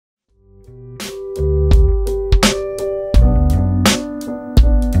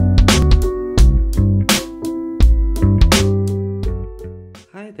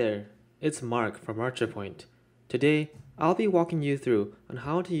It's Mark from ArcherPoint. Today, I'll be walking you through on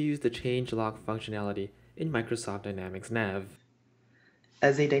how to use the changelog functionality in Microsoft Dynamics NAV.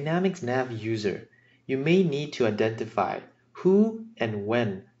 As a Dynamics NAV user, you may need to identify who and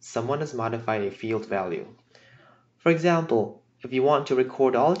when someone has modified a field value. For example, if you want to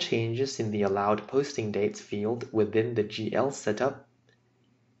record all changes in the allowed posting dates field within the GL setup,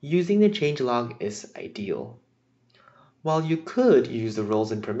 using the changelog is ideal. While you could use the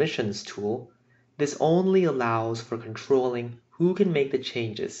Roles and Permissions tool, this only allows for controlling who can make the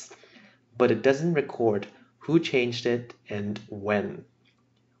changes, but it doesn't record who changed it and when.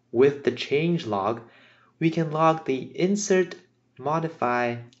 With the changelog, we can log the insert,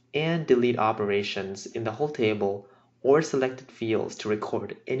 modify, and delete operations in the whole table or selected fields to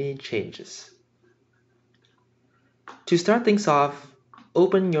record any changes. To start things off,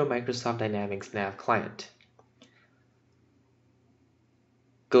 open your Microsoft Dynamics NAV client.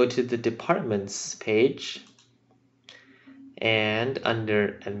 Go to the Departments page, and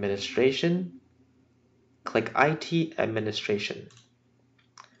under Administration, click IT Administration.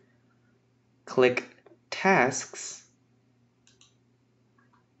 Click Tasks,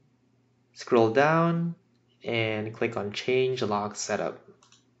 scroll down, and click on Changelog Setup.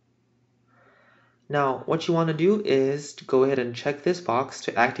 Now, what you want to do is to go ahead and check this box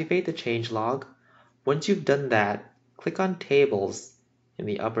to activate the changelog. Once you've done that, click on Tables in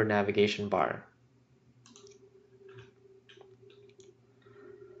the upper navigation bar.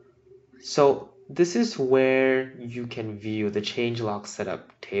 So this is where you can view the changelog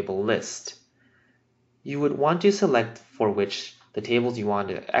setup table list. You would want to select for which the tables you want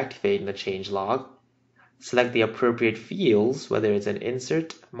to activate in the changelog. Select the appropriate fields, whether it's an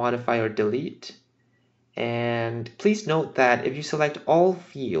insert, modify, or delete. And please note that if you select all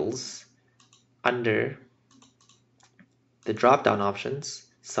fields under the drop-down options,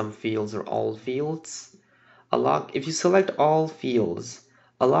 some fields or all fields, if you select all fields,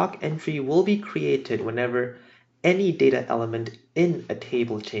 a log entry will be created whenever any data element in a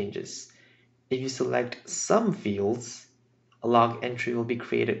table changes. If you select some fields, a log entry will be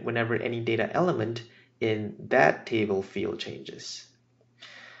created whenever any data element in that table field changes.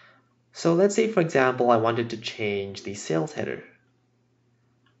 So let's say, for example, I wanted to change the sales header.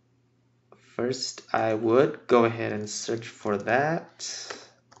 First, I would go ahead and search for that.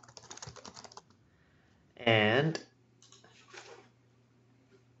 And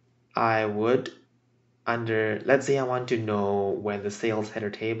I would let's say I want to know when the sales header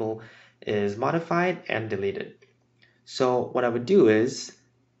table is modified and deleted. So what I would do is,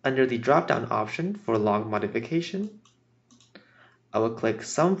 under the drop-down option for log modification, I will click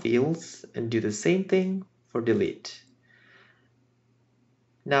some fields and do the same thing for delete.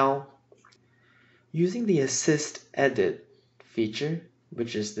 Now, using the Assist Edit feature,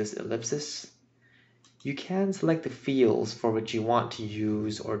 which is this ellipsis, you can select the fields for which you want to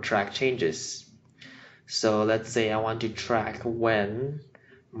use or track changes. So let's say I want to track when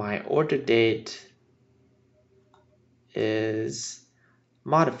my order date is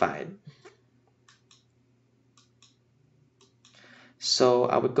modified. So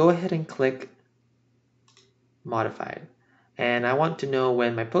I would go ahead and click Modified. And I want to know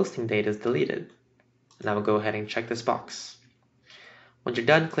when my posting date is deleted. And I will go ahead and check this box. Once you're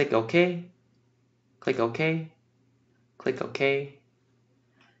done, click OK, click OK, click OK.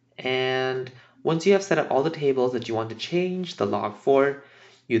 And once you have set up all the tables that you want to change the log for,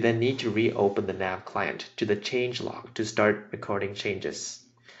 you then need to reopen the NAV client to the changelog to start recording changes.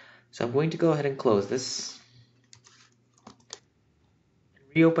 So I'm going to go ahead and close this.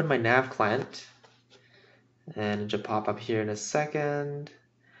 Reopen my NAV client, and it should pop up here in a second.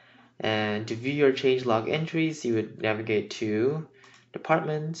 And to view your changelog entries, you would navigate to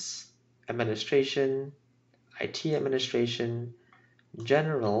Departments, Administration, IT Administration,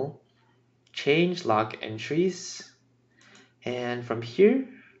 General, Changelog Entries, and from here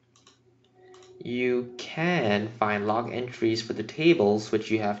you can find log entries for the tables which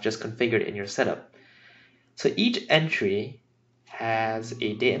you have just configured in your setup. So each entry has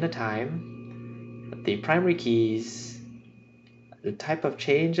a date and a time, the primary keys, the type of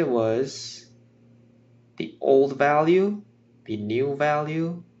change it was, the old value, the new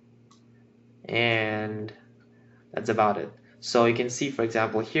value, and that's about it. So you can see, for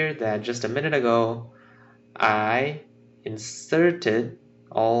example, here that just a minute ago I inserted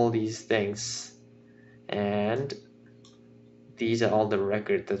all these things, and these are all the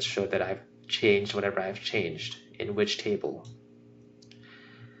records that show that I've changed whatever I've changed in which table.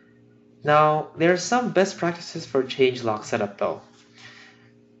 Now, there are some best practices for changelog setup though.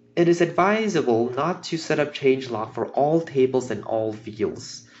 It is advisable not to set up changelog for all tables and all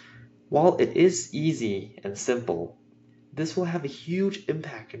fields. While it is easy and simple, this will have a huge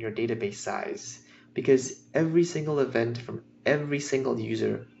impact on your database size because every single event from every single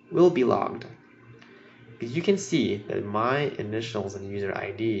user will be logged. Because you can see that my initials and user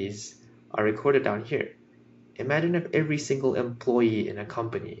IDs are recorded down here. Imagine if every single employee in a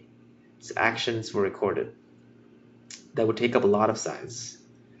company's actions were recorded. That would take up a lot of size.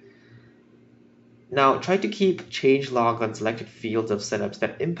 Now, try to keep changelog on selected fields of setups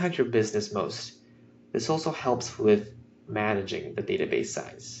that impact your business most. This also helps with managing the database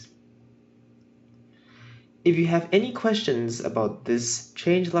size. If you have any questions about this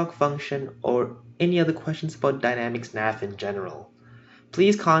changelog function or any other questions about Dynamics NAV in general,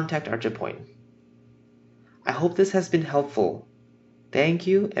 please contact ArcherPoint. I hope this has been helpful. Thank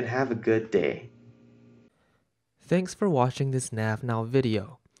you and have a good day. Thanks for watching this NAV Now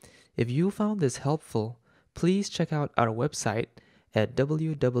video. If you found this helpful, please check out our website at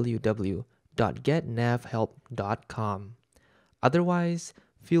www.getnavhelp.com. Otherwise,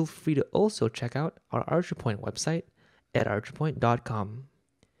 feel free to also check out our ArcherPoint website at archerpoint.com.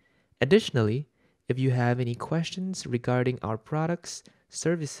 Additionally, if you have any questions regarding our products,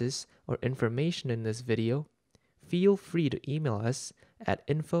 services, or information in this video, feel free to email us at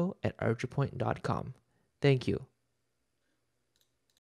info@archerpoint.com. Thank you.